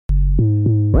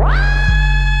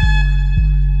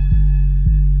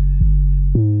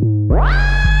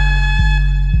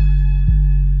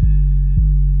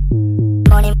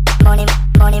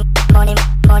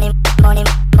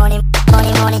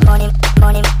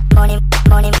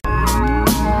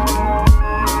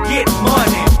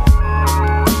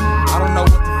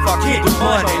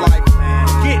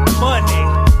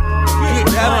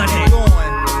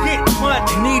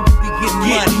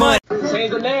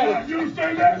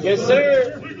Yes,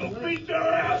 sir. We're going to beat their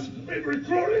ass in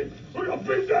recruiting. We're going to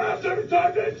beat their ass every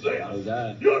time they see us.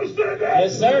 Okay. You understand that?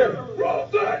 Yes, sir. Roll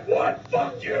that one.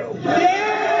 Fuck you.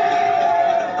 Yeah!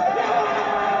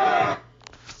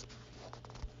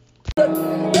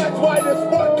 That's why this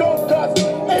sport coat costs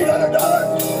 $800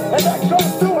 and that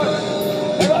costs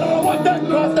 $200. And I don't know what that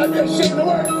costs. I'd be ashamed to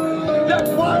wear it.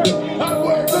 That's why I'm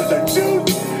wearing lizard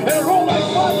shoes and roll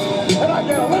like butts and I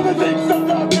get a limousine stuck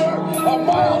out there a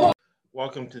mile long.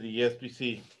 Welcome to the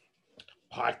ESBC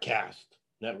Podcast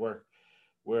Network,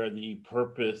 where the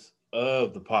purpose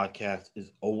of the podcast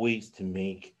is always to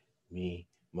make me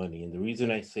money. And the reason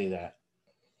I say that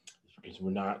is because we're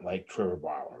not like Trevor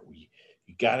Bauer. You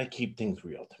got to keep things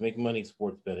real. To make money in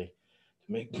sports betting,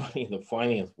 to make money in the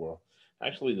finance world.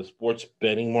 Actually, the sports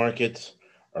betting markets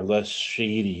are less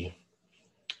shady,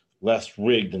 less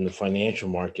rigged than the financial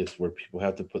markets where people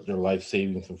have to put their life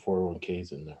savings and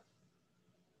 401ks in there.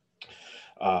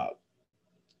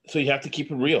 So you have to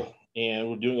keep it real. And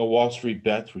we're doing a Wall Street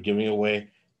bets. We're giving away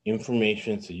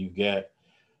information so you get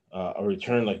a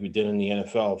return like we did in the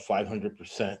NFL of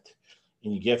 500%.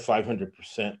 And you get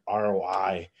 500%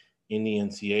 ROI in the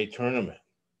NCAA tournament.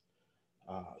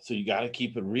 So you got to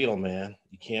keep it real, man.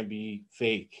 You can't be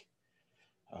fake.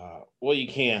 Well, you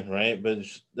can, right? But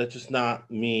that's just not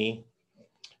me.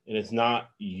 And it's not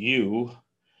you.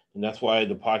 And that's why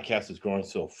the podcast is growing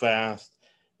so fast.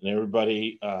 And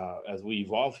everybody, as we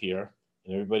evolve here,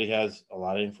 and everybody has a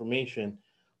lot of information,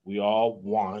 we all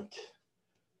want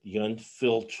the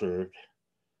unfiltered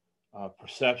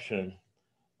perception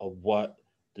of what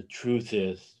the truth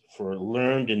is for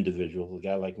learned individuals, a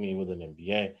guy like me with an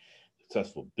MBA,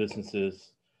 successful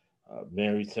businesses,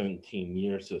 married 17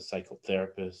 years to a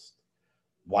psychotherapist,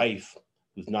 wife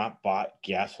who's not bought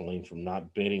gasoline from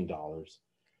not betting dollars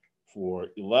for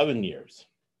 11 years.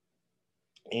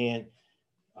 And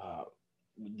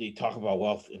they talk about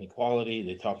wealth inequality.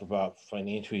 They talk about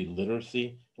financial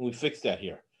literacy. And we fix that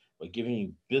here by giving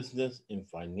you business and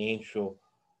financial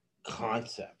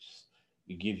concepts.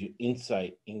 We give you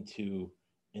insight into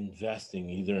investing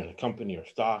either in a company or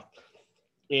stock.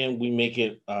 And we make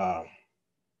it,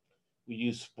 we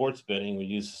use sports betting, we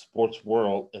use the sports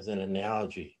world as an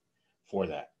analogy for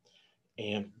that.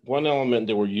 And one element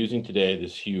that we're using today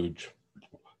that's huge,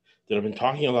 that I've been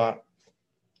talking about,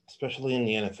 especially in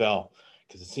the NFL,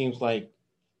 because it seems like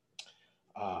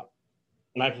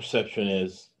my perception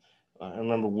is, I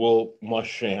remember Will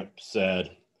Muschamp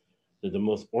said that the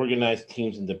most organized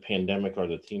teams in the pandemic are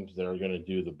the teams that are going to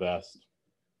do the best.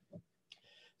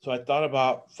 So I thought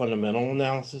about fundamental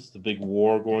analysis, the big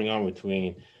war going on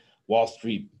between Wall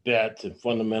Street bets and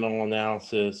fundamental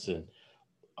analysis and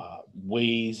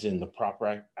ways in the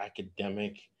proper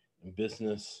academic and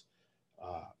business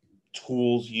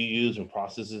tools you use and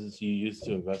processes you use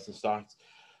to invest in stocks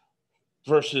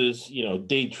versus,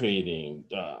 day trading,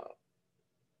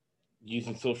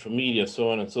 using social media, so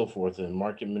on and so forth, and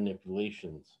market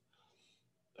manipulations,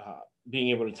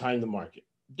 being able to time the market,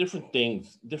 different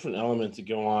things, different elements that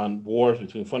go on, wars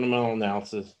between fundamental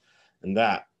analysis and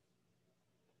that.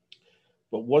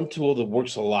 But one tool that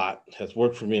works a lot, has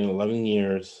worked for me in 11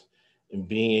 years, in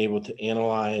being able to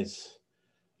analyze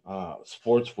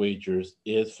sports wagers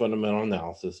is fundamental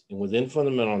analysis. And within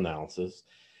fundamental analysis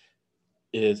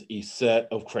is a set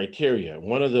of criteria.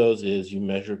 One of those is you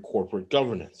measure corporate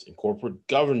governance. And corporate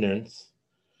governance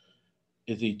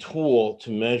is a tool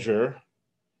to measure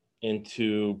and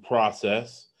to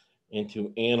process and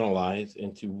to analyze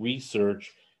and to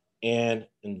research and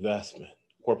investment,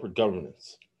 corporate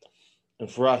governance.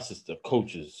 And for us, it's the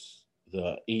coaches,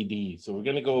 the AD. So we're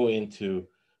going to go into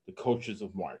the coaches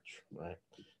of March, right?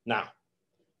 Now,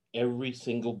 every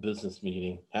single business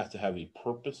meeting has to have a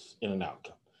purpose and an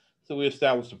outcome. So we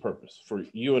established a purpose for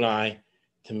you and I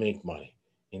to make money.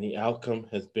 And the outcome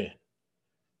has been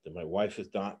that my wife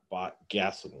has not bought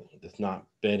gasoline, that's not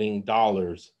betting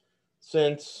dollars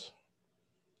since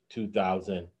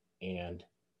 2011.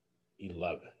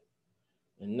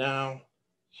 And now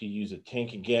she used a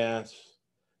tank of gas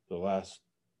for the last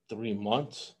 3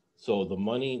 months. So the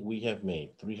money we have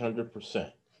made,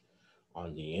 300%,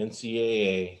 on the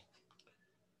NCAA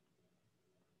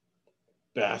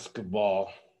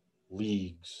basketball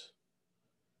leagues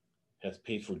has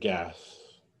paid for gas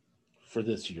for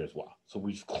this year as well. So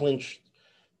we've clinched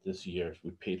this year.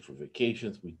 We paid for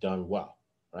vacations. We've done well,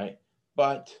 right?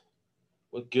 But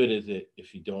what good is it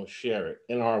if you don't share it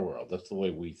in our world? That's the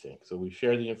way we think. So we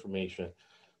share the information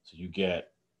so you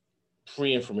get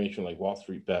free information like Wall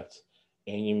Street Bets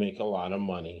and you make a lot of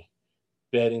money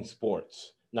betting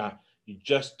sports. Now, you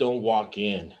just don't walk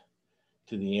in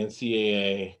to the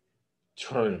NCAA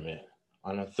tournament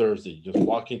on a Thursday. You just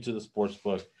walk into the sports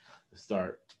book and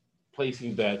start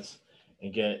placing bets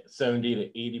and get 70 to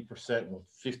 80% when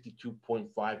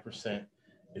 52.5%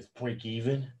 is break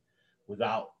even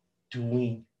without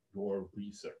doing your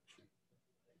research.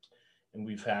 And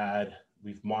we've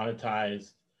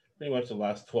monetized pretty much the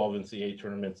last 12 NCAA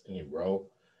tournaments in a row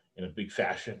in a big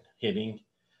fashion, hitting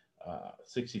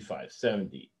 65,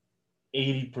 70,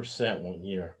 80% one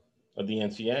year of the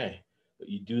NCAA. But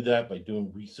you do that by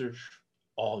doing research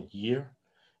all year.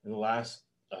 In the last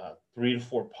 3 to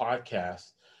 4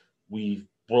 podcasts, we've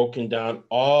broken down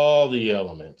all the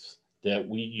elements that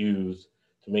we use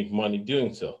to make money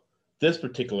doing so. This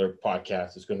particular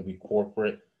podcast is going to be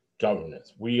corporate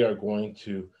governance. We are going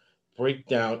to break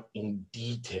down in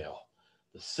detail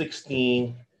the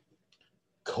 16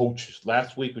 coaches.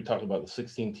 Last week, we talked about the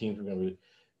 16 teams we're going to be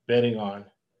betting on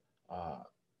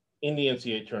in the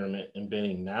NCAA tournament and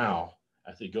betting now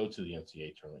as they go to the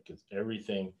NCAA tournament, because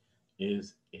everything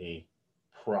is a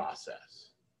process.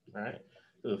 All right.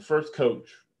 So the first coach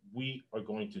we are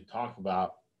going to talk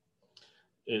about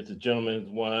is a gentleman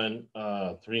who's won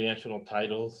 3 national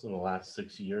titles in the last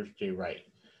 6 years, Jay Wright.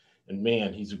 And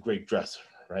man, he's a great dresser,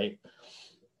 right?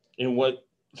 And what's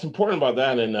important about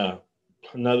that, and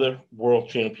another world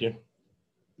champion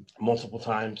multiple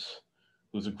times,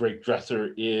 who's a great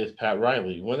dresser, is Pat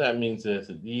Riley. What that means is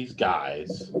that these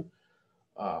guys,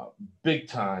 big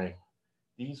time,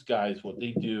 these guys, what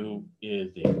they do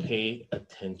is they pay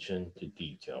attention to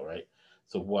detail, right?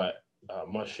 So what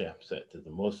Muschamp said, that the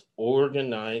most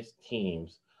organized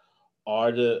teams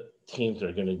are the teams that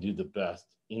are going to do the best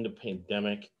in the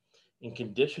pandemic. In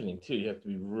conditioning, too, you have to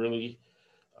be really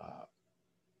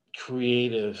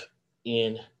creative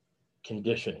in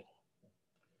conditioning.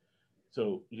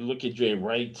 So you look at Jay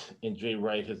Wright, and Jay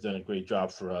Wright has done a great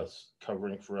job for us,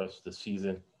 covering for us this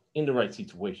season in the right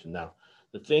situation. Now,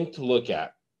 the thing to look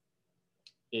at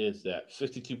is that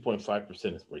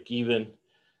 52.5% is break even.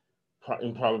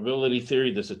 In probability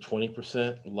theory, there's a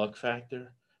 20% luck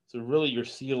factor. So really your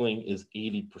ceiling is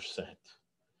 80%. It's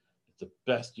the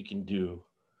best you can do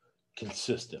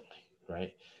consistently,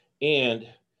 right? And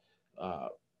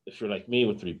if you're like me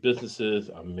with 3 businesses,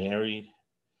 I'm married,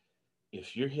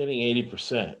 if you're hitting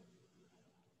 80%,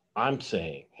 I'm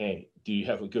saying, hey, do you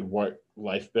have a good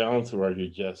work-life balance, or are you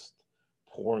just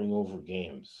pouring over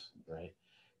games, right?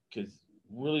 Because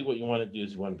really what you want to do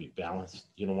is you want to be balanced.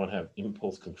 You don't want to have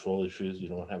impulse control issues. You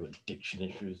don't want to have addiction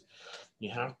issues. You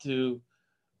have to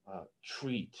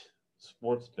treat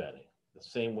sports betting the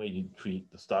same way you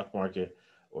treat the stock market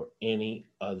or any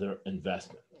other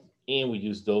investment. And we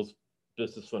use those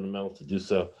business fundamentals to do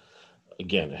so.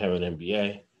 Again, I have an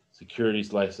MBA,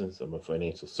 securities license. I'm a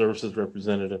financial services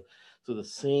representative. So the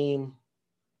same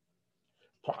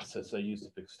process I use to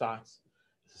pick stocks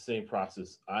is the same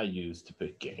process I use to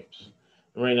pick games.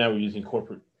 And right now we're using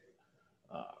corporate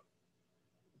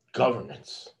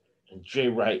governance. And Jay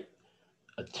Wright,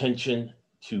 attention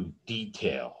to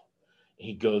detail.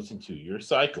 He goes into your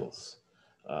cycles.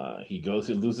 He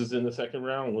loses in the second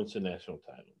round, wins the national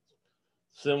title.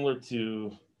 Similar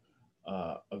to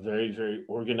a very, very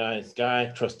organized guy,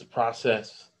 trust the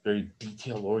process, very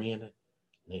detail-oriented,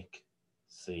 Nick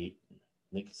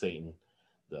Saban,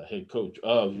 the head coach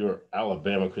of your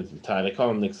Alabama Crimson Tide. I call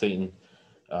him Nick Saban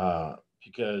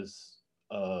because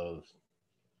of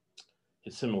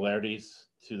his similarities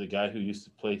to the guy who used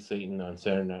to play Satan on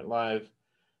Saturday Night Live,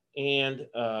 and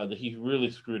that he really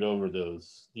screwed over the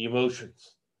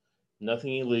emotions.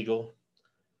 Nothing illegal.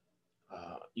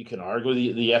 You can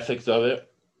argue the ethics of it.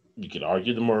 You can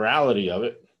argue the morality of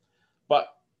it,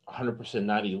 but 100%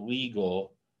 not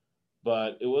illegal.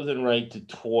 But it wasn't right to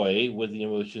toy with the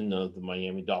emotion of the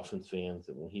Miami Dolphins fans.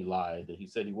 And when he lied, that he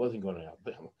said he wasn't going to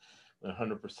Alabama,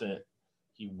 100%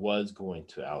 he was going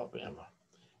to Alabama.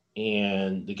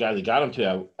 And the guy that got him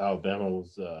to Alabama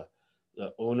was the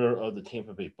owner of the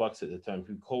Tampa Bay Bucks at the time,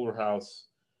 Hugh Culverhouse,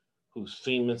 who's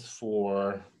famous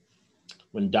for,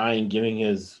 when dying, giving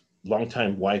his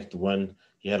longtime wife, the one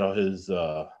he had all his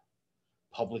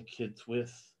public kids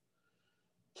with,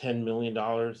 $10 million,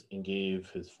 and gave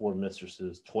his 4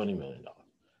 mistresses $20 million,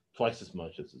 twice as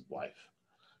much as his wife.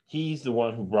 He's the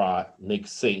one who brought Nick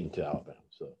Saban to Alabama.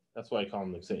 So that's why I call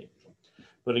him Nick Saban.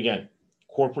 But again,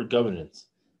 Corporate governance,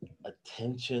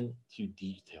 attention to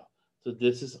detail. So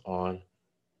this is on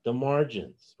the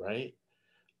margins, right?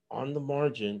 On the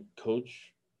margin,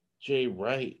 Coach Jay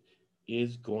Wright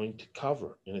is going to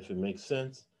cover. And if it makes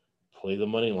sense, play the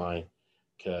money line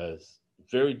because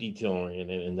very detail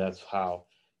oriented, and that's how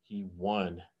he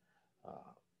won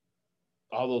uh,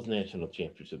 all those national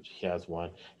championships he has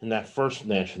won. And that first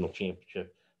national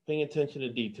championship, paying attention to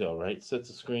detail, right? Sets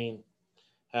the screen,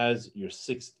 has your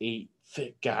 6'8"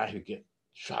 fit guy who get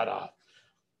shot off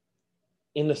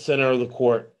in the center of the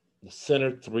court. The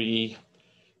center three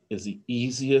is the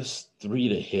easiest three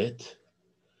to hit.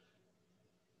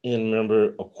 And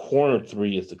remember, a corner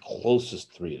three is the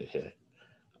closest three to hit.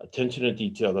 Attention to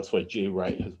detail. That's why Jay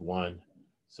Wright has won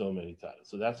so many titles.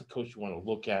 So that's a coach you want to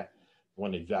look at, you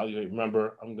want to evaluate.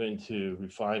 Remember, I'm going to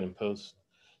refine and post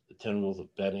the 10 rules of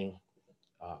betting.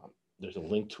 There's a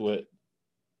link to it,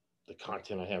 the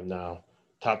content I have now,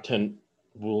 top 10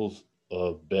 rules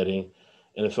of betting,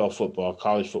 NFL football,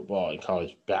 and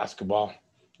college basketball.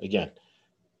 Again,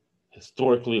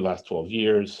 historically, last 12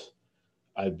 years,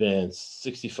 I've been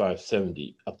 65,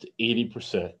 70, up to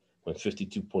 80%, when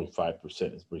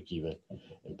 52.5% is break even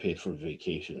and paid for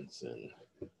vacations and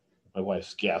my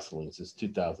wife's gasoline since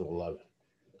 2011.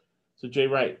 So Jay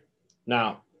Wright.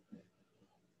 Now,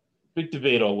 big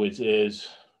debate always is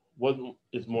what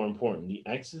is more important, the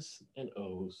X's and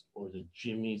O's or the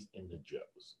Jimmies and the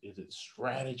Joes? Is it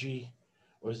strategy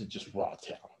or is it just raw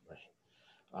talent,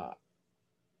 right?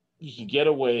 You can get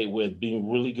away with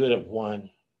being really good at one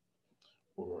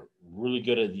or really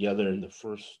good at the other in the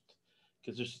first,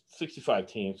 because there's 65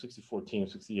 teams, 64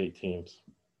 teams, 68 teams.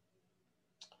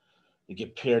 They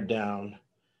get pared down.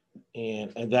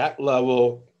 And at that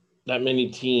level, that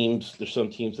many teams, there's some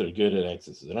teams that are good at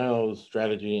X's and O's,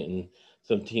 strategy, and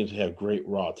some teams have great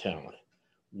raw talent.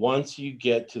 Once you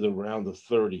get to the round of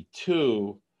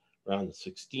 32, round of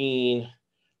 16,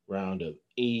 round of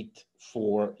 8,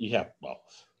 4, you have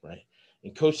both, right?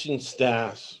 And coaching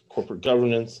staffs, corporate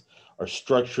governance are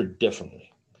structured differently.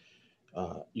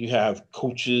 You have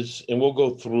coaches, and we'll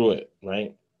go through it,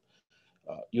 right?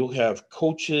 You'll have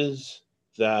coaches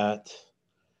that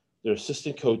they're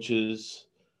assistant coaches.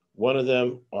 One of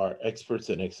them are experts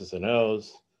in X's and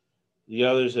O's. The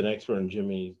other's an expert in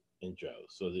Jimmy and Joe's.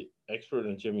 So the expert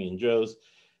in Jimmy and Joe's,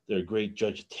 they're a great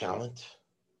judge of talent.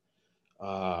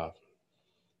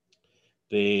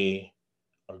 They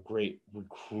are great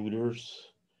recruiters.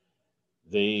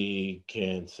 They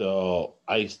can sell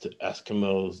ice to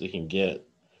Eskimos. They can get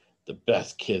the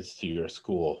best kids to your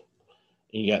school.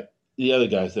 And you got the other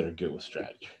guys that are good with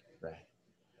strategy, right?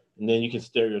 And then you can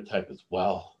stereotype as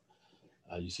well.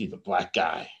 You see the black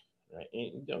guy, right?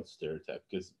 And you don't stereotype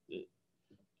because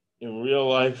in real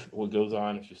life, what goes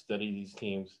on if you study these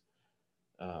teams,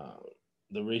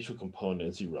 the racial component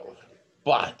is irrelevant.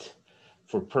 But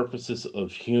for purposes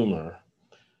of humor,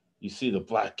 you see the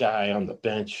black guy on the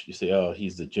bench, you say, oh,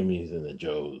 he's the Jimmies and the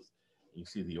Joes. You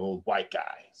see the old white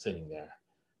guy sitting there,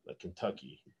 like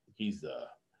Kentucky. He's the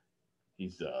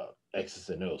X's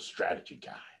and O's strategy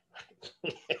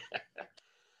guy.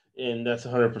 And that's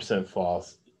 100%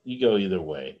 false. You go either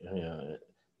way.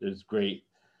 There's great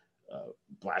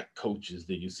black coaches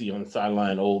that you see on the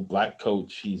sideline. Old black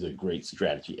coach, he's a great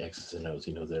strategy, X's and O's.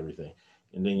 He knows everything.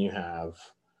 And then you have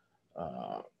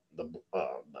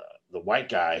the white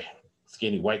guy,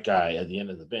 skinny white guy at the end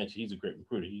of the bench. He's a great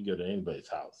recruiter. He can go to anybody's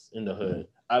house, in the hood,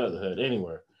 out of the hood,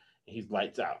 anywhere. And he's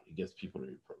lights out. He gets people to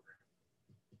your program.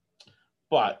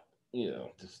 But,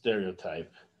 the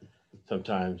stereotype,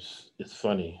 sometimes it's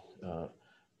funny,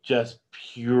 just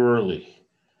purely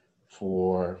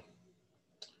for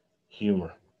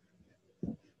humor.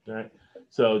 All right.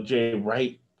 So Jay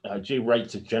Wright's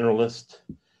a generalist.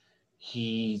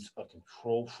 He's a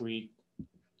control freak.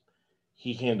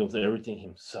 He handles everything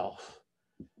himself.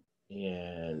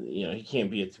 And, he can't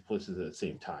be at two places at the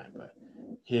same time, but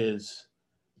his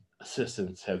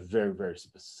assistants have very, very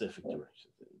specific directions.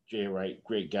 Jay Wright,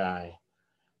 great guy,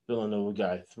 Villanova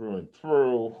guy through and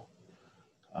through.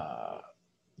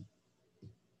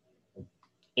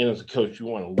 And as a coach, you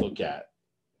want to look at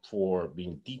for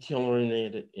being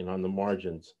detail-oriented and on the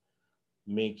margins,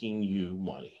 making you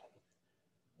money.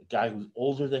 A guy who's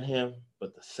older than him,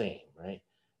 but the same, right,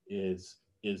 is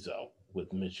Izzo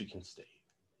with Michigan State.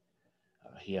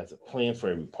 He has a plan for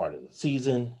every part of the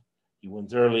season. He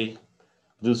wins early,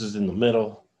 loses in the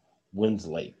middle, wins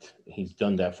late. He's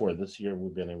done that for this year.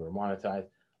 We've been able to monetize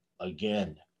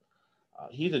again.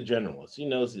 He's a generalist. He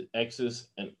knows the X's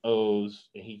and O's,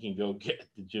 and he can go get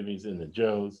the Jimmies and the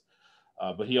Joes.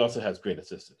 But he also has great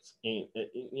assistants. And,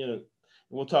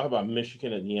 we'll talk about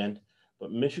Michigan at the end,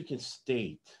 but Michigan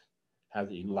State has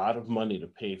a lot of money to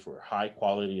pay for high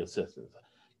quality assistants,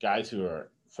 guys who are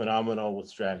phenomenal with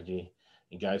strategy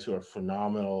and guys who are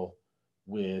phenomenal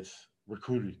with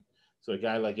recruiting. So a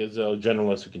guy like Izzo,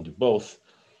 generalist who can do both,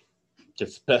 to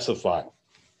specify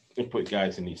and put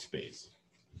guys in each space.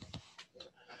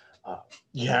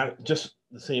 You have just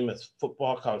the same as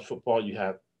football, college football, you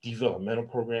have developmental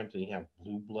programs and you have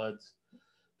blue bloods.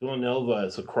 Villanova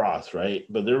is a cross, right?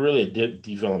 But they're really a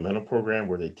developmental program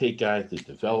where they take guys, they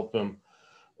develop them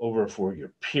over a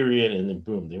 4-year period, and then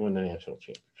boom, they win the national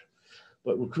championship.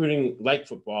 But recruiting, like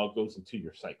football, goes in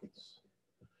 2-year cycles.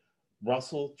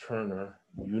 Russell Turner,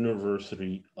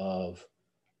 University of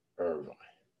Irvine.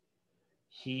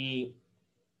 He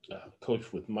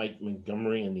coached with Mike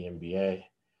Montgomery in the NBA,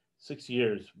 6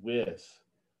 years with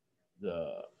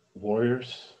the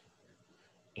Warriors.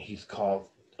 He's coached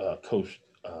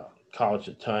college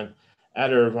a ton.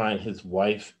 At Irvine, his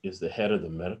wife is the head of the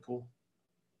medical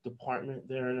department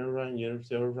there in Irvine,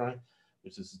 University of Irvine,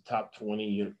 which is the top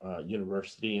 20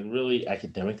 university. And really,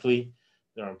 academically,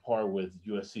 they're on par with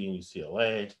USC and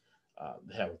UCLA.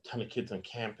 They have a ton of kids on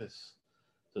campus.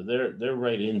 So they're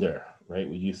right in there, right,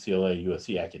 with UCLA,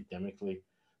 USC academically.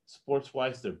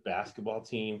 Sports-wise, their basketball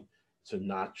team is a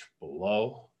notch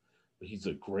below, but he's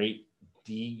a great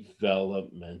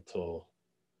developmental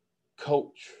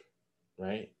coach,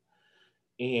 right?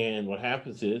 And what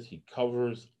happens is he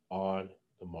covers on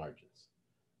the margins.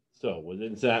 So what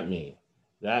does that mean?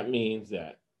 That means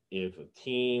that if a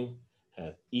team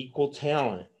has equal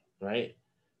talent, right?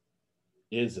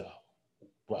 Izzo,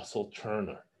 Russell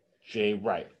Turner, Jay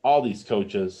Wright, all these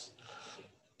coaches,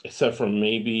 except for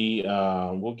maybe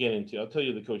we'll get into. I'll tell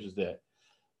you the coaches that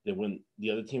when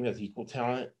the other team has equal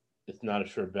talent, it's not a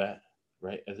sure bet,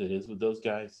 right? As it is with those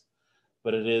guys,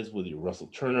 but it is with your Russell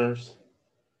Turners,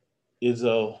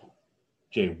 Izzo,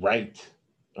 Jay Wright,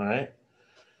 all right.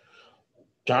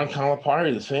 John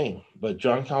Calipari the same, but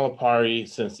John Calipari,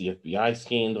 since the FBI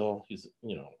scandal, he's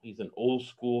an old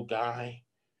school guy.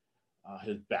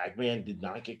 His bagman did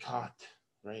not get caught,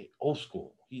 right? Old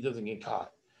school, he doesn't get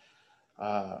caught,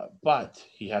 but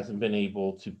he hasn't been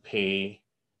able to pay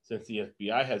since the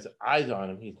FBI has eyes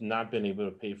on him. He's not been able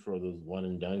to pay for those one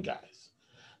and done guys,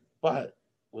 but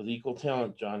with equal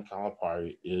talent, John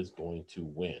Calipari is going to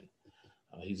win.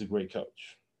 He's a great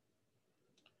coach.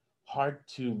 Hard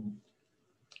to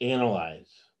analyze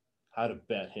how to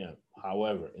bet him.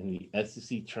 However, in the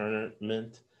SEC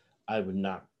tournament, I would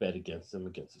not bet against him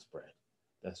against the spread.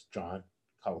 That's John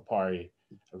Calipari.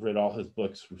 I've read all his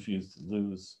books, Refuse to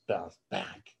Lose, Bounce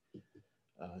Back.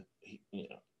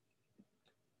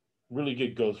 Really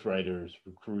good ghostwriters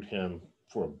recruit him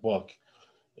for a book,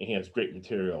 and he has great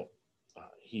material.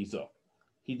 He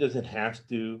doesn't have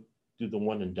to do the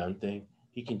one and done thing.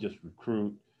 He can just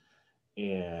recruit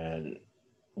and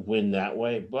win that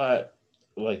way. But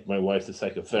like my wife, the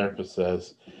psychotherapist,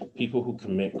 says, people who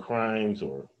commit crimes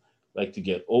or like to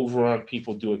get over on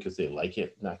people do it because they like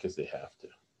it, not because they have to.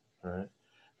 All right.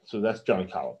 So that's John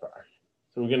Calipari.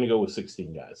 So we're going to go with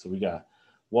 16 guys. So we got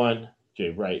 1, Jay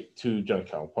Wright, 2, John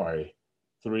Calipari,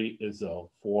 3, Izzo,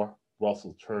 4,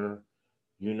 Russell Turner,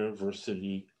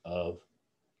 University of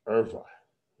Irvine.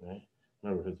 Right.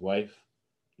 Remember, his wife,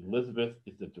 Elizabeth,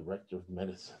 is the director of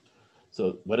medicine.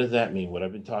 So what does that mean? What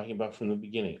I've been talking about from the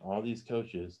beginning, all these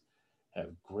coaches have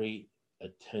great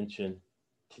attention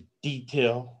to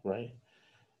detail, right?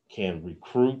 Can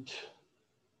recruit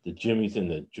the Jimmies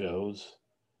and the Joes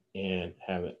and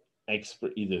have an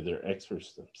expert, either they're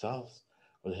experts themselves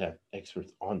or they have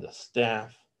experts on the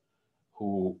staff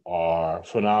who are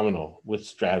phenomenal with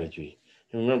strategy.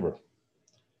 And remember,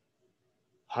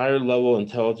 higher level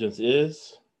intelligence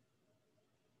is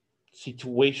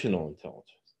situational intelligence.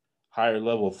 Higher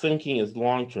level thinking is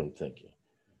long-term thinking.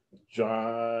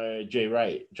 Jay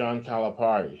Wright, John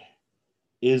Calipari,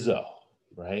 Izzo,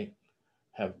 right,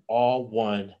 have all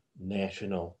won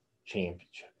national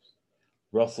championships.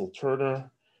 Russell Turner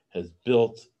has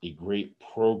built a great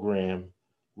program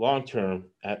long-term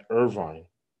at Irvine.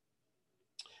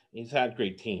 He's had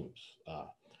great teams.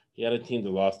 He had a team that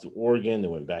lost to Oregon that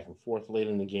went back and forth late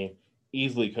in the game.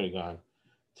 Easily could have gone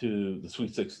to the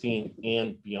Sweet 16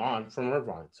 and beyond from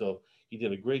Irvine. So he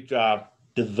did a great job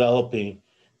developing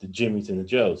the Jimmies and the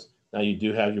Joes. Now you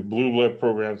do have your blue blood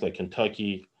programs like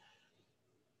Kentucky.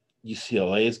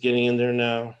 UCLA is getting in there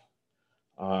now.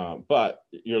 But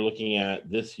you're looking at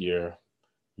this year,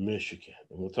 Michigan.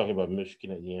 And we'll talk about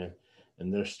Michigan at the end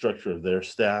and their structure of their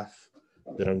staff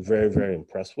that I'm very, very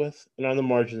impressed with. And on the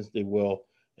margins, they will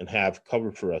and have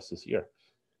covered for us this year.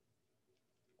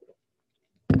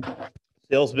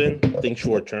 Salesmen think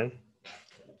short term.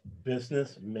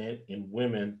 Businessmen and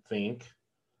women think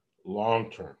long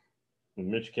term.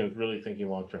 Michigan is really thinking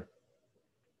long term.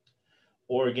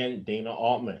 Oregon, Dana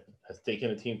Altman has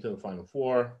taken a team to the Final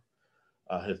Four,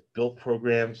 has built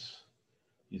programs.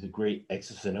 He's a great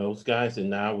X's and O's guys, and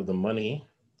now with the money,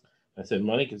 I said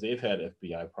money because they've had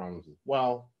FBI problems as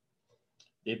well.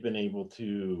 They've been able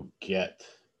to get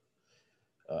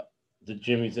uh, the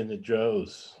Jimmys and the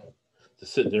Joes to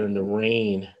sit there in the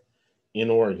rain in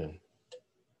Oregon.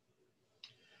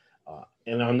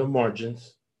 And on the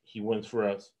margins, he wins for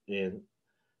us in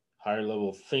higher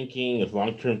level thinking, of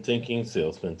long term thinking.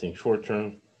 Salesmen think short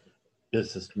term,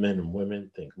 businessmen and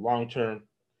women think long term.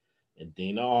 And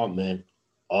Dana Altman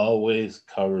always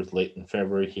covers late in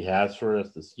February. He has for us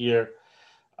this year.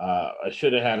 I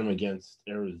should have had him against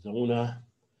Arizona,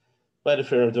 but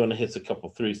if Arizona hits a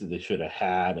couple threes that they should have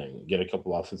had and get a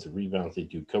couple offensive rebounds, they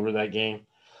do cover that game.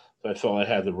 So I felt I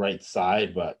had the right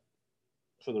side, but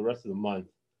for the rest of the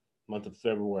month of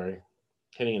February,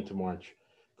 heading into March,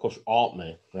 Coach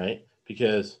Altman, right?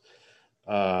 Because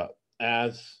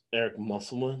as Eric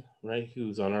Musselman, right,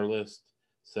 who's on our list,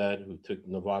 said, who took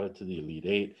Nevada to the Elite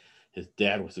Eight, his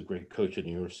dad was a great coach at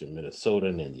the University of Minnesota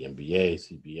and in the NBA,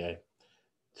 CBA,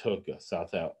 took a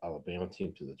South Alabama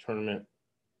team to the tournament.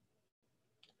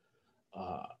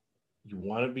 Uh, you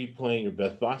want to be playing your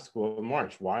best basketball in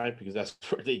March. Why? Because that's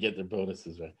where they get their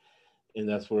bonuses, right? And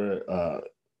that's where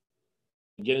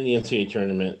you get in the NCAA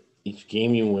tournament. Each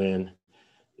game you win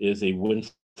is a win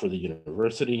for the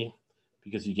university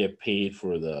because you get paid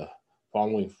for the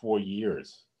following 4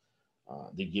 years.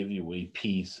 They give you a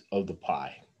piece of the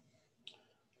pie,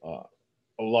 a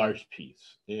large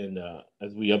piece. And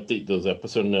as we update those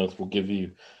episode notes, we'll give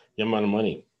you the amount of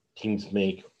money teams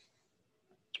make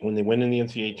when they win in the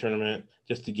NCAA tournament.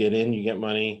 Just to get in, you get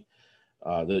money.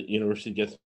 The university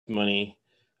gets money.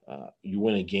 You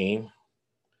win a game,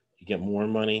 you get more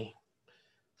money.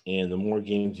 And the more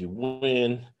games you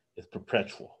win, it's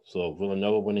perpetual. So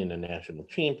Villanova winning the national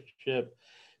championship,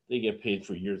 they get paid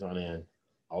for years on end,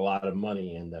 a lot of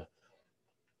money. And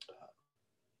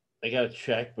I got to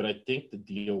check, but I think the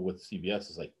deal with CBS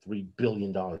is like $3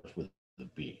 billion with the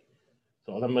B.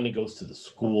 So all that money goes to the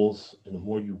schools, and the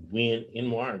more you win in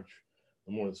March,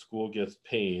 the more the school gets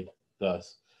paid.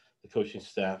 Thus, the coaching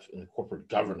staff and the corporate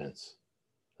governance,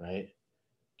 right,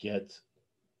 gets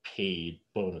paid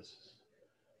bonuses.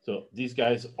 So these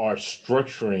guys are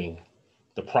structuring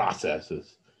the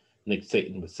processes, Nick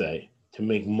Saban would say, to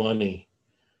make money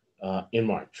in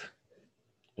March.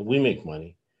 And we make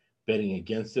money betting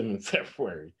against them in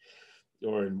February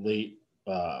or late,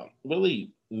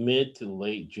 really mid to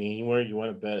late January. You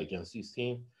want to bet against these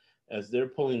teams as they're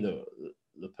pulling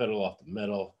the pedal off the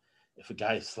metal. If a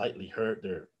guy is slightly hurt,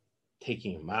 they're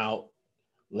taking him out,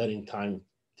 letting time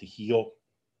to heal.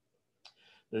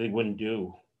 That they wouldn't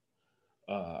do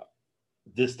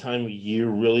this time of year,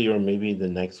 really, or maybe the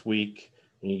next week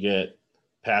when you get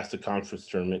past the conference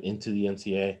tournament into the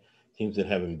NCAA, teams that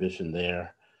have ambition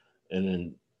there. And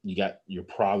then you got your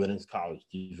Providence College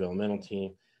developmental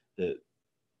team that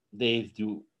they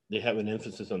have an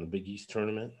emphasis on the Big East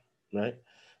tournament, right?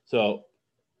 So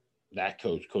that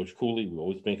Coach Cooley, will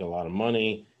always make a lot of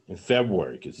money in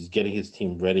February because he's getting his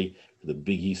team ready for the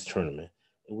Big East tournament.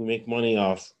 And we make money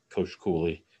off Coach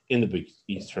Cooley in the Big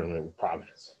East tournament with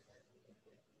Providence.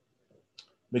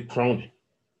 Mick Cronin,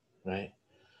 right?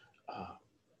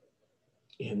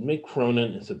 And Mick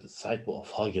Cronin is a disciple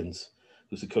of Huggins,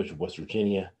 who's the coach of West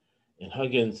Virginia. And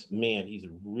Huggins, man, he's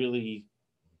really,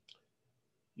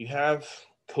 you have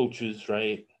coaches,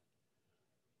 right?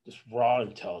 Just raw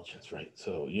intelligence, right?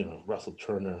 So, Russell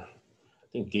Turner, I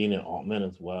think Dana Altman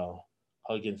as well.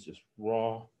 Huggins, just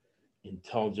raw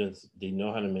intelligence. They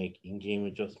know how to make in-game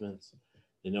adjustments.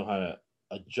 They know how to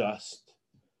adjust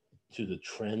to the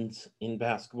trends in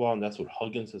basketball, and that's what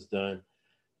Huggins has done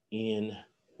in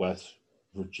West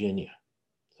Virginia.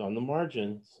 So on the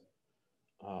margins,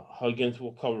 Huggins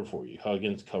will cover for you.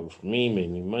 Huggins covered for me,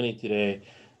 made me money today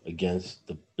against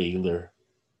the Baylor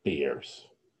Bears.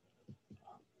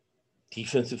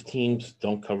 Defensive teams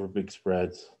don't cover big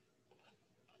spreads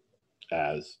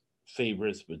as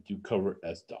favorites, but do cover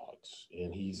as dogs.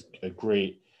 And he's a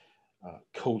great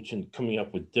coach in coming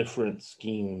up with different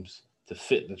schemes to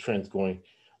fit the trends going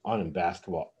on in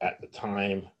basketball at the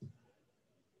time.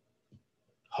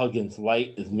 Huggins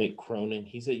light is Mick Cronin.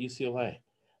 He's at UCLA.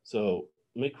 So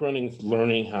Mick Cronin's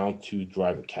learning how to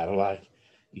drive a Cadillac.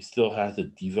 He still has a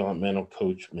developmental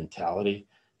coach mentality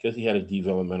because he had a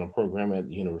developmental program at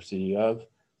the University of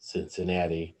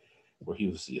Cincinnati where he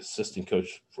was the assistant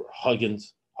coach for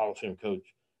Huggins, Hall of Fame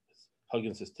coach.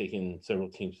 Huggins has taken several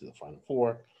teams to the Final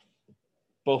Four.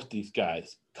 Both these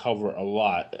guys cover a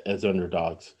lot as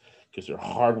underdogs because they're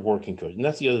hard-working coaches. And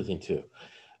that's the other thing, too.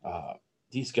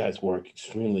 These guys work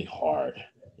extremely hard,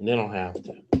 and they don't have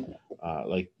to.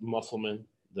 Like Musselman,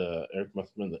 Eric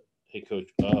Musselman, the head coach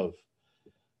of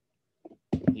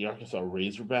the Arkansas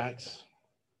Razorbacks.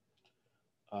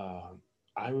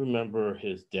 I remember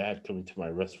his dad coming to my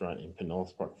restaurant in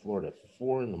Pinellas Park, Florida at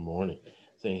 4 a.m,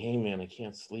 saying, "Hey, man, I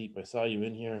can't sleep. I saw you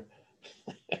in here.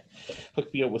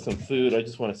 Hook me up with some food. I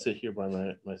just want to sit here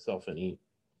by myself and eat."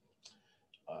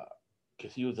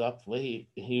 Because he was up late.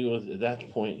 He was, at that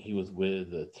point, he was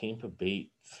with the Tampa Bay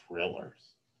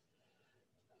Thrillers.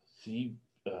 The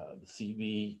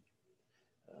CB,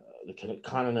 the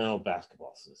Continental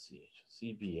Basketball Association,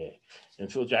 CBA.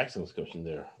 And Phil Jackson was coaching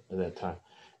there at that time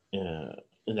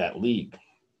in that league.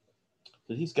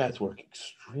 So these guys work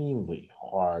extremely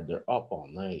hard. They're up all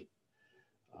night.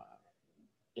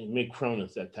 And Mick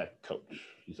Cronin's that type of coach.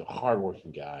 He's a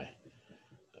hardworking guy.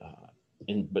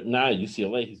 But now at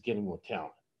UCLA, he's getting more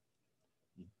talent.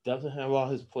 He doesn't have all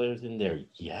his players in there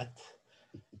yet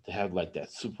to have like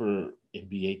that super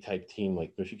NBA type team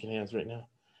like Michigan has right now.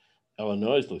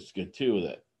 Illinois looks good too.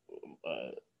 That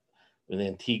with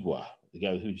Antigua, the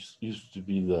guy who used to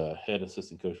be the head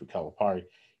assistant coach for Calipari,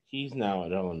 he's now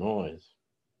at Illinois.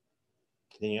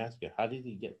 Then you ask you, how did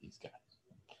he get these guys?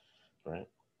 Right?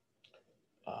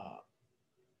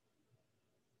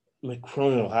 Mick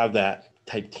Cronin will have that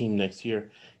type team next year.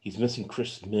 He's missing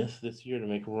Chris Smith this year to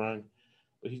make a run,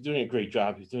 but he's doing a great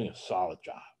job. He's doing a solid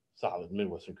job. Solid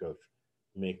Midwestern coach.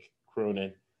 Mick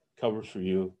Cronin covers for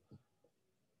you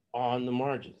on the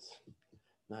margins.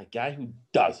 Now, a guy who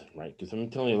doesn't, right? Because I'm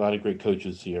telling you, a lot of great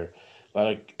coaches here, a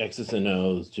lot of X's and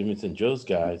O's, Jimmy's and Joe's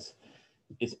guys,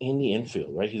 is Andy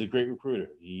Enfield, right? He's a great recruiter.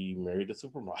 He married a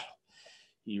supermodel.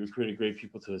 He recruited great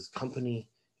people to his company.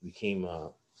 He became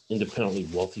independently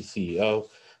wealthy CEO,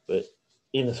 but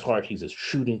in his heart, he's a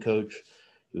shooting coach.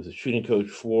 He was a shooting coach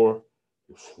for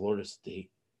the Florida State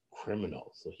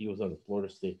Criminals. So he was on the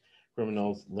Florida State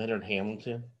Criminals. Leonard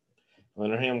Hamilton,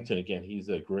 again, he's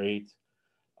a great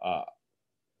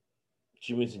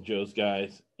Jimmy's and Joe's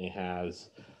guys, and has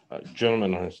a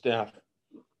gentleman on his staff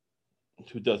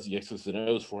who does the X's and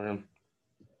O's for him.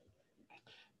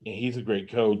 And he's a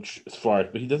great coach as far as,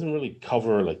 but he doesn't really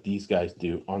cover like these guys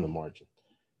do on the margin.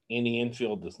 Andy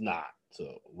Enfield does not.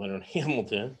 So Leonard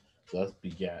Hamilton, thus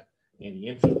begat Andy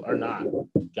Enfield, are not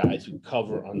guys who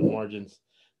cover on the margins.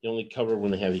 They only cover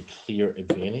when they have a clear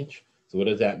advantage. So what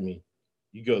does that mean?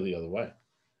 You go the other way.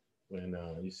 When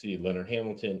you see Leonard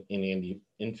Hamilton and Andy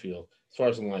Enfield, as far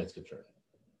as the line is concerned.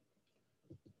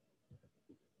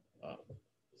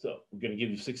 So we're going to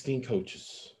give you 16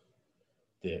 coaches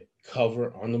that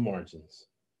cover on the margins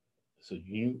so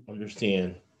you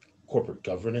understand corporate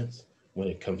governance when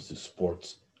it comes to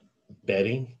sports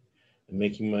betting and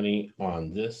making money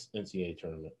on this NCAA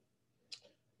tournament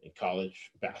and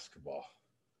college basketball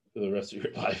for the rest of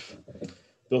your life.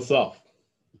 Bill Self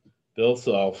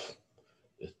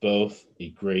is both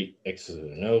a great X's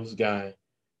and O's guy,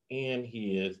 and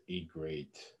he is a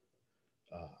great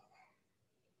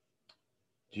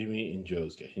Jimmy and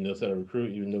Joe's guy. He knows how to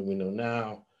recruit, even though we know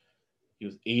now he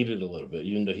was aided a little bit,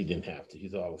 even though he didn't have to.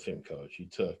 He's a Hall of Fame coach. He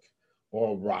took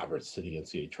Oral Roberts to the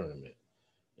NCAA tournament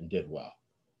and did well.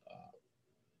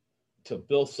 To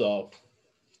Bill Self,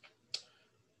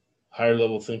 higher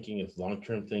level thinking is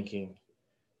long-term thinking.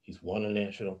 He's won a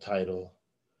national title.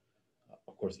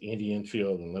 Of course, Andy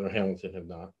Enfield and Leonard Hamilton have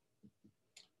not.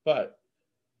 But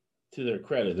to their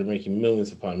credit, they're making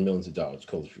millions upon millions of dollars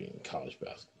coaching in college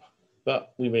basketball.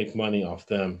 But we make money off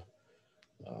them.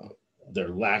 Their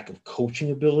lack of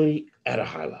coaching ability at a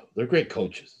high level. They're great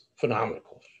coaches, phenomenal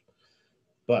coaches.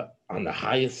 But on the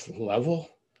highest level,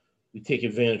 we take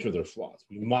advantage of their flaws.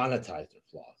 We monetize their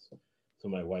flaws. So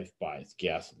my wife buys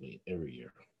gasoline every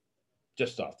year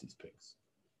just off these picks.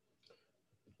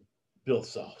 Bill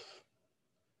Self,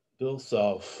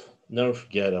 never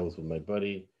forget, I was with my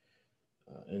buddy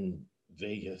in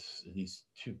Vegas. These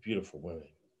two beautiful women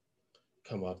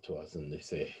come up to us and they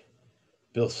say,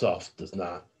 Bill Self does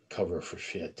not cover for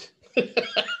shit.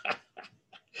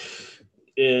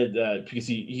 And because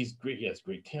he's great, he has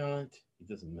great talent. He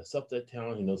doesn't mess up that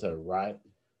talent. He knows how to ride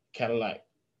Cadillac.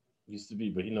 Used to be,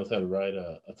 but he knows how to ride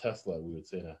a Tesla, we would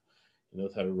say now. He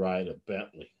knows how to ride a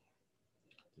Bentley.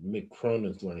 Mick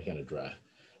Cronin's learning how to drive.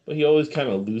 But he always kind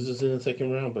of loses in the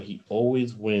second round, but he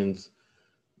always wins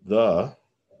the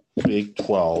Big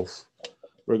 12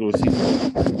 regular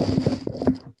season,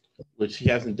 which he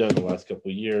hasn't done the last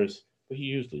couple of years, but he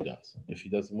usually does. If he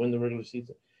doesn't win the regular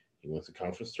season, he wins the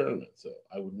conference tournament. So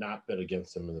I would not bet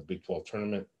against him in the Big 12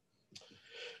 tournament.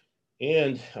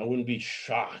 And I wouldn't be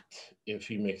shocked if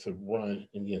he makes a run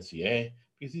in the NCAA,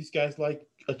 because these guys like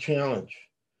a challenge.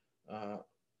 Uh,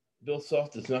 Bill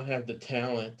Self does not have the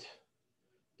talent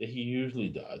that he usually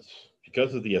does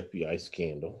because of the FBI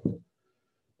scandal.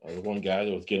 The one guy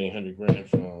that was getting 100 grand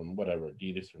from whatever,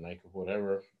 Adidas or Nike or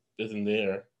whatever, isn't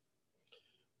there.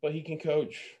 But he can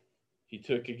coach. He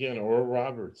took, again, Oral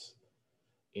Roberts,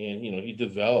 and, he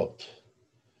developed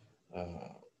uh,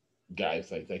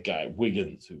 guys like that guy,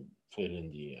 Wiggins, who played in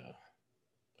the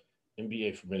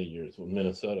NBA for many years with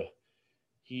Minnesota.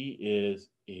 He is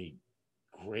a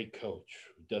great coach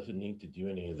who doesn't need to do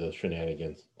any of those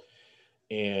shenanigans.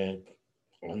 And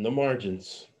on the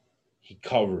margins, he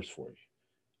covers for you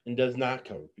and does not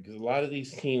cover, because a lot of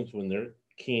these teams, when they're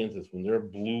Kansas, when they're a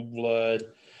blue blood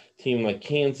team like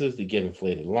Kansas, they get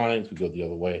inflated lines. We go the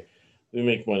other way. We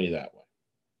make money that way.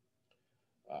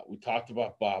 We talked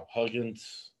about Bob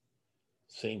Huggins.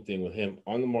 Same thing with him.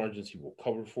 On the margins, he will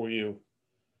cover for you.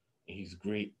 He's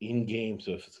great in game.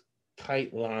 So if it's a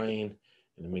tight line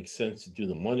and it makes sense to do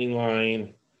the money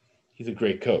line, he's a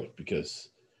great coach, because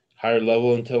higher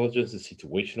level intelligence is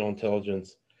situational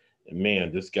intelligence. And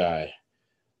man, this guy,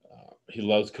 he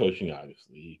loves coaching,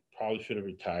 obviously. He probably should have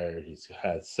retired. He's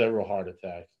had several heart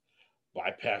attacks,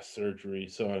 bypass surgery,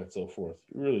 so on and so forth.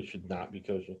 He really should not be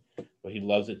coaching, but he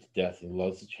loves it to death. He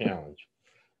loves the challenge.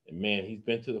 And man, he's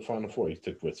been to the Final Four. He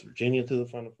took West Virginia to the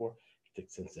Final Four. He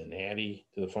took Cincinnati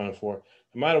to the Final Four.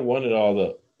 He might have won it all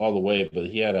the way, but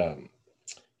he had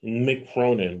Mick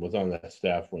Cronin was on that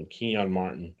staff when Keon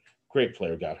Martin, great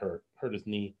player, got hurt his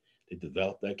knee. They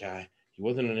developed that guy. He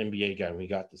wasn't an NBA guy when he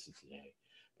got to Cincinnati,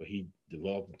 but he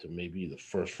developed into maybe the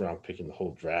first round pick in the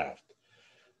whole draft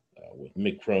with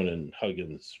Mick Cronin and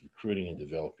Huggins recruiting and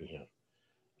developing him.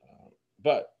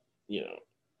 But,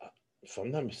 if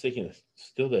I'm not mistaken, it's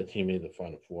still that team made the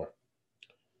Final Four.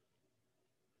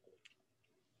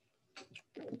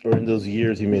 Or in those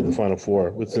years, he made the Final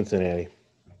Four with Cincinnati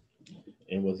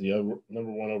and was the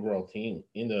number one overall team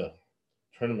in the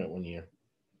tournament one year.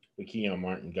 But Keon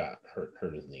Martin got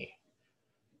hurt his knee.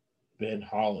 Ben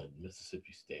Holland,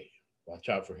 Mississippi State. Watch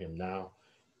out for him now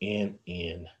and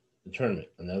in the tournament.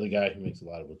 Another guy who makes a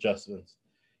lot of adjustments.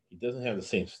 He doesn't have the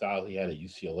same style he had at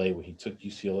UCLA when he took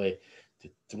UCLA to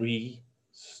 3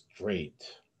 straight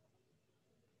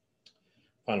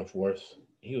Final Fours.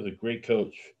 He was a great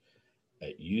coach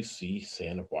at UC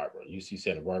Santa Barbara. UC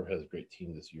Santa Barbara has a great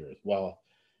team this year as well.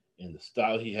 And the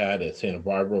style he had at Santa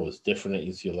Barbara was different at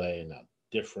UCLA and not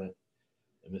different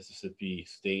at Mississippi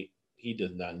State. He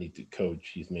does not need to coach.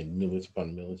 He's made millions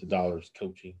upon millions of dollars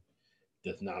coaching.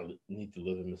 Does not need to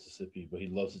live in Mississippi, but he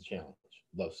loves the challenge,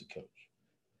 loves to coach.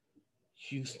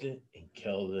 Houston and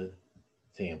Kelvin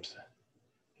Sampson.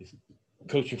 He's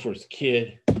coaching for his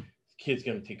kid. His kid's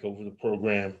going to take over the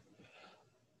program.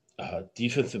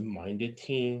 Defensive-minded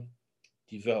team,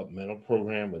 developmental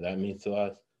program, what that means to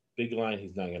us. Big line,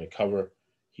 he's not going to cover.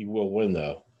 He will win,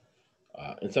 though.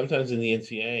 And sometimes in the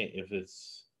NCAA, if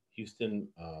it's Houston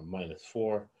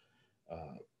 -4,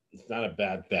 it's not a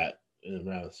bad bet in the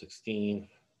round of 16,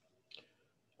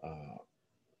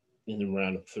 in the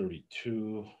round of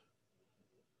 32,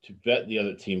 to bet the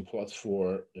other team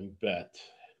 +4 and bet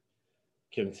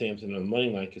Kevin Sampson on the money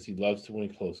line, because he loves to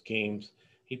win close games.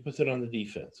 He puts it on the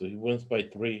defense. So he wins by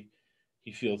 3.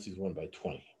 He feels he's won by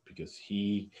 20 because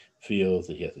he feels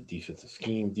that he has a defensive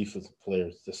scheme, defensive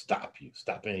players to stop you,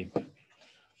 stop anybody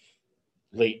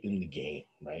late in the game,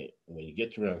 right? When you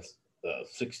get to around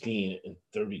 16 and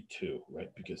 32,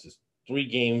 right? Because it's 2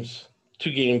 games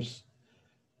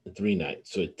and 3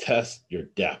 nights. So it tests your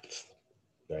depth,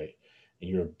 right? And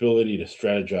your ability to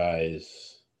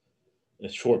strategize in a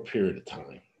short period of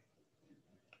time.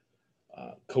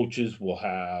 Coaches will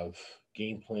have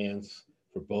game plans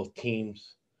for both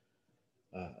teams.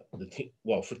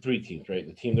 For 3 teams, right?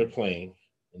 The team they're playing,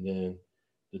 and then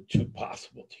the 2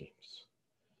 possible teams.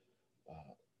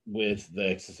 With the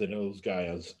X's and O's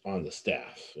guys on the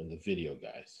staff and the video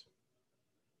guys.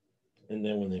 And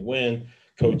then when they win,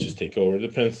 coaches take over. It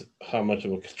depends how much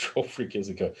of a control freak is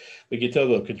a coach. We can tell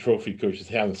the control freak coaches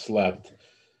haven't slept,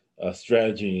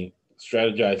 strategizing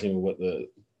what the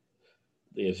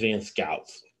advanced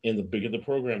scouts. And the bigger the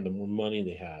program, the more money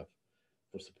they have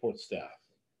for support staff.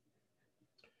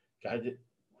 Guy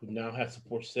who now has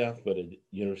support staff, but at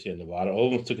University of Nevada,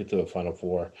 almost took it to the Final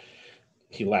Four.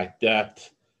 He lacked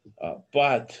depth,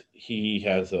 but he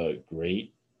has a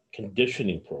great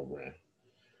conditioning program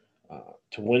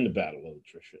to win the battle of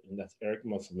attrition, and that's Eric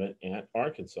Musselman at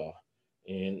Arkansas.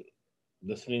 And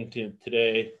listening to him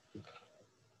today,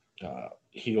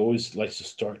 he always likes to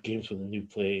start games with a new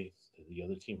play that the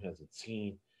other team hasn't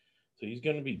seen. So he's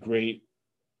going to be great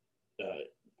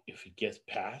if he gets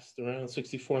past around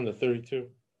 64 and the 32.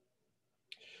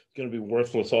 going to be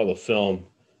worthless, all the film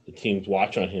the teams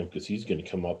watch on him, because he's going to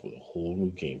come up with a whole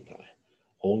new game plan.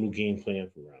 Whole new game plan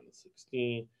for round of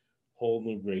 16, whole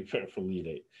new great plan for Elite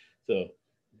Eight. So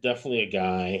definitely a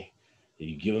guy that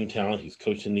you give him talent. He's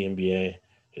coaching the NBA.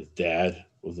 His dad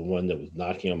was the one that was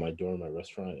knocking on my door in my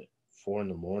restaurant at 4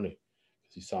 a.m. because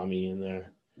he saw me in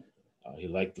there. He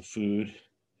liked the food.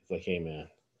 He's like, hey, man,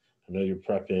 I know you're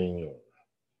prepping or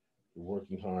you're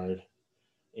working hard.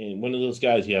 And one of those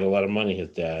guys, he had a lot of money, his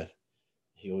dad.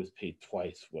 He always paid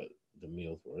twice what the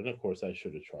meals were. And, of course, I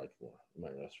should have charged more in my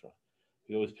restaurant.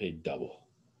 He always paid double.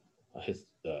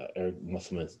 Eric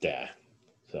Musselman's dad.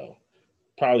 So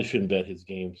probably shouldn't bet his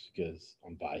games because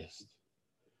I'm biased.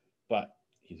 But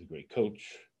he's a great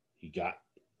coach. He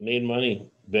made money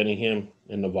betting him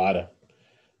in Nevada.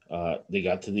 They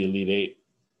got to the Elite Eight.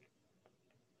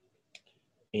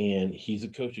 And he's a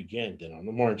coach again. Then on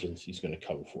the margins, he's going to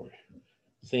cover for you.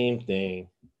 Same thing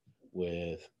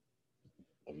with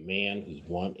a man who's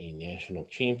won a national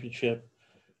championship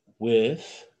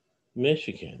with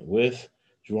Michigan, with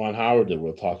Juwan Howard that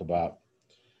we'll talk about.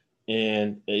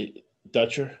 And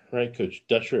Dutcher, right? Coach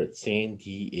Dutcher at San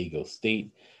Diego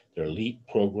State, their elite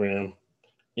program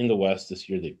in the West this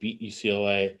year. They beat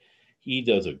UCLA. He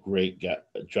does a great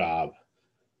job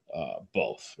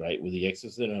both, right? With the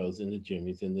X's and O's and the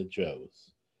Jimmys and the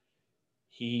Joes.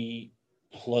 He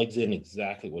plugs in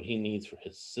exactly what he needs for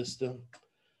his system.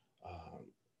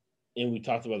 And we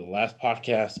talked about the last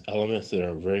podcast, elements that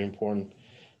are very important.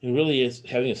 It really is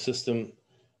having a system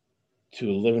to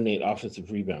eliminate offensive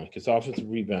rebounding, because offensive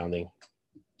rebounding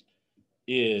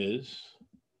is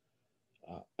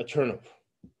a turnover,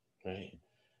 right?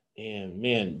 And,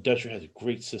 man, Dutcher has a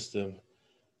great system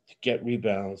to get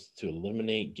rebounds, to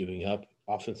eliminate giving up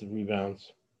offensive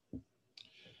rebounds.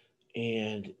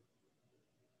 And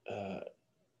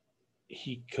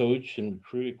he coached and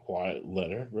recruited Kawhi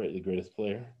Leonard, right, the greatest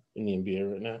player in the NBA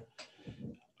right now.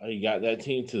 He got that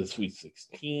team to the Sweet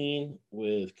 16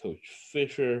 with Coach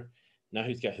Fisher. Now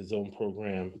he's got his own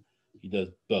program. He does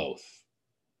both.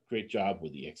 Great job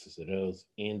with the X's and O's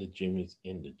and the Jimmys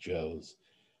and the Joes.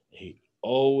 He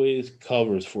always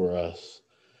covers for us,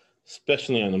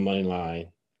 especially on the money line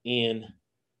in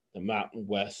the Mountain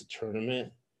West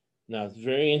tournament. Now, it's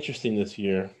very interesting this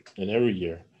year and every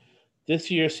year.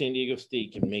 This year, San Diego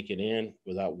State can make it in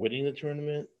without winning the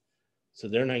tournament, so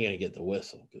they're not going to get the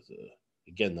whistle because,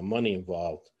 again, the money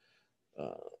involved.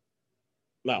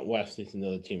 Mountain West needs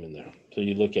another team in there. So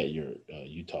you look at your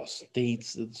Utah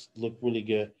States that look really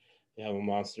good. They have a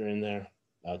monster in there,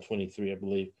 23, I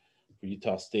believe, for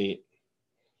Utah State.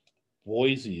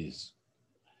 Boise's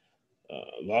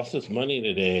lost us money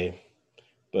today,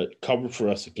 but covered for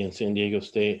us against San Diego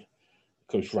State.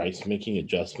 Coach Rice making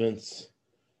adjustments.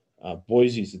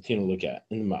 Boise's the team to look at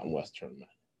in the Mountain West tournament.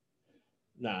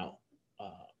 Now,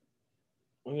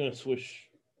 I'm going to switch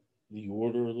the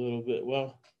order a little bit.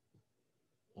 Well,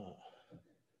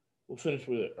 we'll finish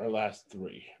with our last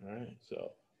three, all right?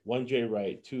 So 1, Jay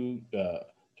Wright, 2,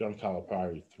 John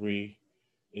Calipari, 3,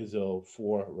 Izzo,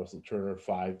 4, Russell Turner,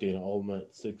 5, Dana Olman,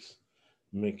 6,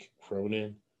 Mick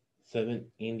Cronin, 7,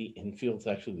 Andy Enfield's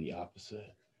actually the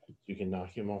opposite. You can knock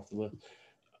him off the list.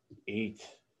 8,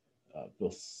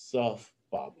 Bill Suff,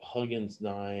 Bob Huggins,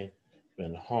 9,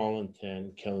 Ben Holland,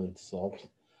 10, Kellen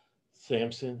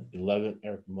Sampson, 11,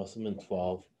 Eric Musselman,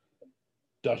 12,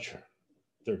 Dutcher,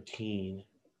 13.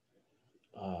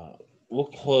 We'll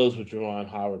close with Juwan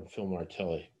Howard and Phil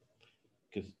Martelli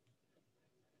because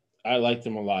I liked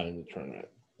them a lot in the tournament.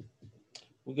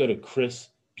 We'll go to Chris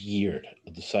Beard,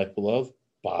 a disciple of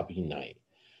Bobby Knight.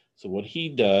 So what he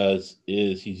does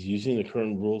is he's using the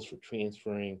current rules for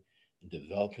transferring and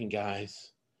developing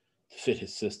guys to fit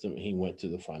his system. He went to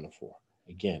the Final Four.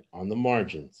 Again, on the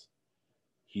margins,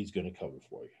 he's going to cover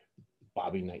for you.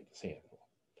 Bobby Knight, the sample.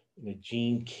 And a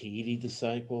Gene Cady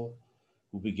disciple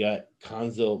who begot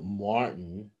Conzo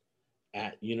Martin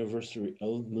at University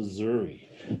of Missouri.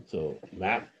 So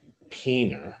Matt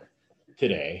Painter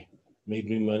today made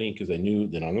me money because I knew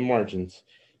that on the margins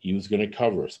he was going to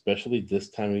cover, especially this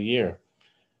time of year,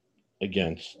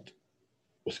 against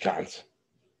Wisconsin.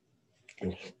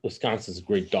 And Wisconsin's a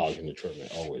great dog in the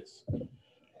tournament, always.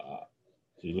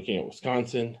 So you're looking at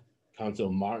Wisconsin,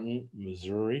 Conzo Martin,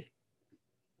 Missouri.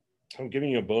 I'm giving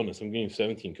you a bonus. I'm giving you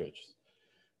 17 coaches.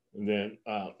 And then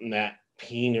Matt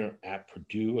Painter at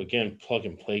Purdue. Again,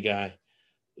 plug-and-play guy.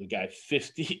 The guy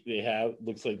 50 they have,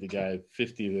 looks like the guy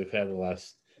 50 they've had the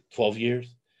last 12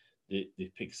 years.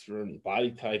 They pick certain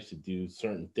body types to do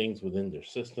certain things within their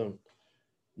system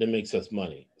that makes us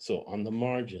money. So on the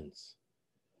margins,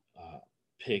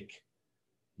 pick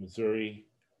Missouri,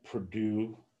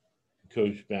 Purdue,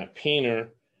 Coach Matt Painter,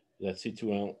 that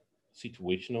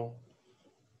situational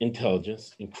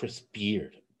intelligence, and Chris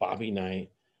Beard, Bobby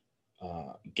Knight,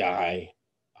 guy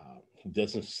who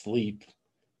doesn't sleep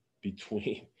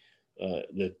between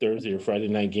the Thursday or Friday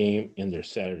night game and their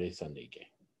Saturday, Sunday game.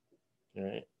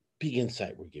 All right. Big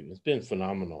insight we're giving. It's been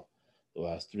phenomenal the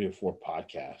last 3 or 4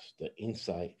 podcasts. The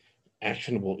insight,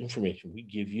 actionable information we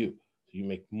give you so you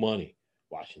make money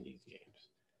watching these games.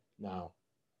 Now,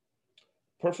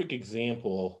 perfect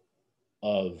example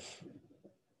of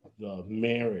the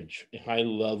marriage, high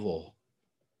level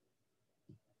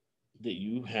that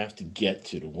you have to get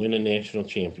to win a national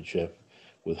championship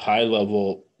with high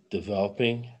level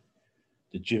developing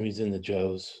the Jimmies and the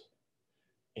Joes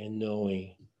and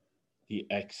knowing the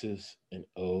X's and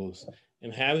O's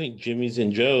and having Jimmies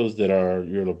and Joes that are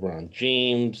your LeBron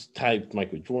James type,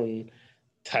 Michael Jordan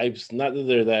types. Not that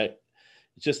they're that,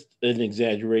 it's just an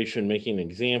exaggeration, making an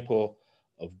example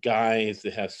of guys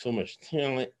that have so much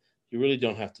talent you really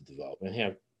don't have to develop and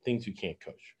have things you can't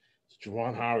coach. So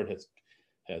Juwan Howard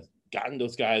has gotten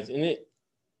those guys in it,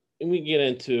 and we get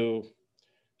into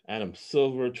Adam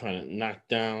Silver trying to knock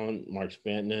down March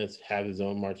Madness, have his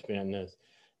own March Madness,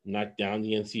 knock down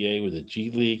the NCAA with a G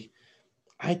League.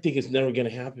 I think it's never going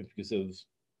to happen because of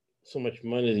so much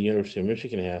money the University of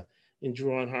Michigan has in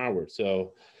Juwan Howard.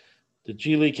 So the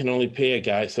G League can only pay a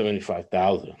guy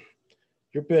 $75,000.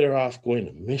 You're better off going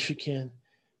to Michigan,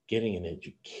 getting an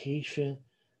education.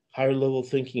 Higher level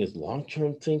thinking is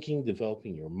long-term thinking,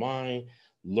 developing your mind,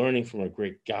 learning from a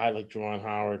great guy like Juwan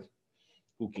Howard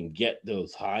who can get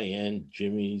those high-end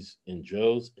Jimmies and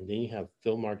Joes. And then you have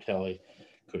Phil Martelli,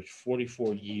 coached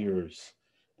 44 years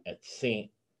at St.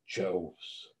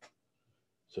 Joe's.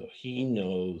 So he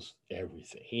knows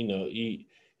everything. He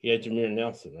had Jameer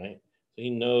Nelson, right? So he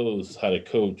knows how to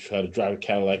coach, how to drive a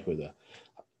Cadillac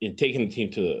in taking the team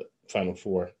to the Final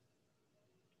Four.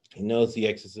 He knows the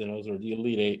X's and O's or the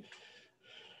Elite Eight.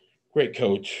 Great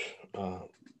coach.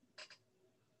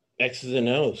 X's and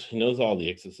O's. He knows all the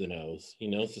X's and O's. He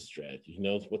knows the strategy. He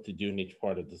knows what to do in each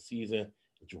part of the season.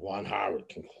 Juwan Howard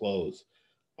can close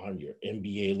on your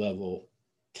NBA level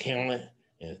talent.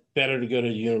 And it's better to go to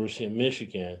the University of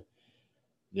Michigan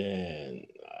than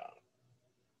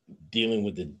dealing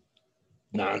with the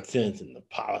nonsense and the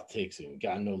politics and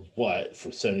God knows what for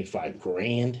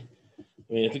 $75,000.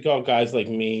 I mean, if you call guys like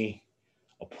me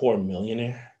a poor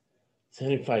millionaire,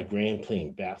 $75,000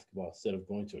 playing basketball instead of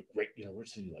going to a great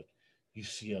university like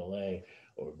UCLA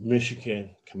or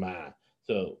Michigan, come on.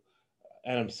 So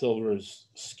Adam Silver's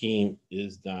scheme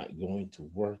is not going to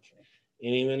work.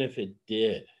 And even if it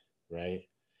did, right,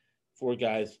 4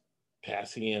 guys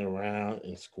passing it around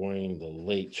and scoring the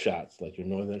late shots like your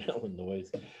Northern Illinois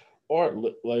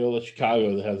or Loyola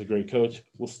Chicago that has a great coach,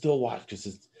 we'll still watch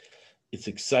because it's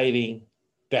exciting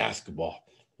basketball.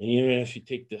 And even if you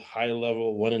take the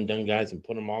high-level one-and-done guys and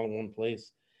put them all in one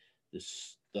place,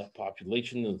 the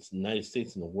population of the United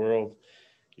States and the world,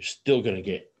 you're still going to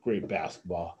get great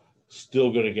basketball,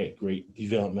 still going to get great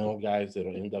developmental guys that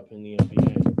will end up in the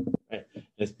NBA. Right? And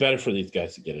it's better for these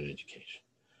guys to get an education.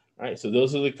 All right, so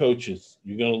those are the coaches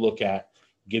you're going to look at,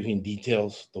 giving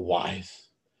details, the whys.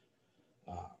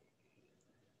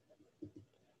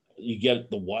 You get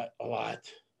the what a lot,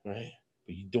 right?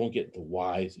 But you don't get the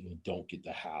whys and you don't get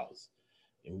the hows.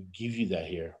 And we give you that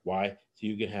here. Why? So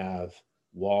you can have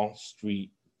Wall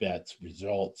Street bets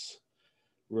results.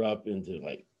 We're up into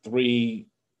like 300%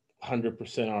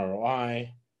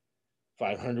 ROI,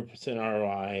 500%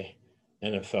 ROI,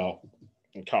 NFL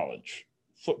and college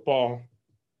football,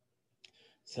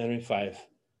 75%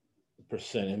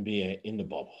 NBA in the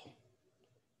bubble,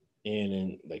 and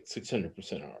in like 600%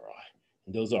 ROI.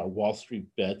 And those are Wall Street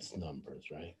bets numbers,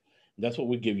 right? And that's what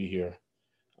we give you here.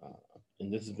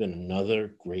 And this has been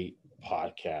another great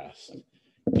podcast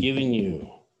giving you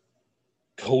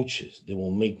coaches that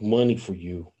will make money for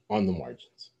you on the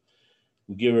margins.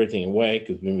 We give everything away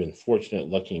because we've been fortunate,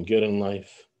 lucky, and good in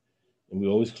life. And we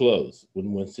always close with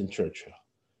Winston Churchill.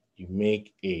 You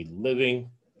make a living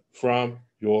from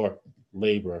your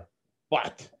labor,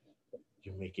 but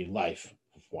you make a life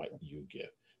of what you give.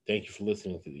 Thank you for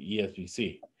listening to the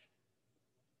ESBC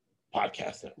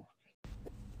Podcast Network.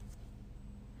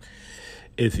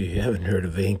 If you haven't heard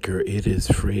of Anchor, it is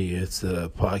free. It's a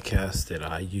podcast that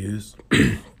I use,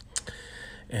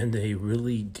 and they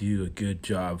really do a good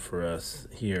job for us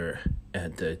here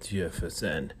at the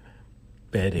GFSN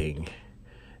Betting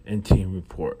and Team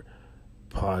Report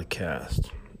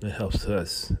podcast. It helps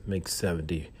us make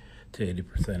 70 to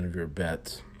 80% of your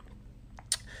bets.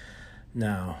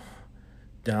 Now,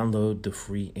 download the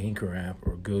free Anchor app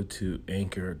or go to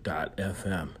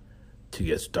anchor.fm to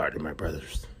get started, my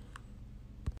brothers.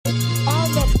 All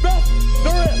the best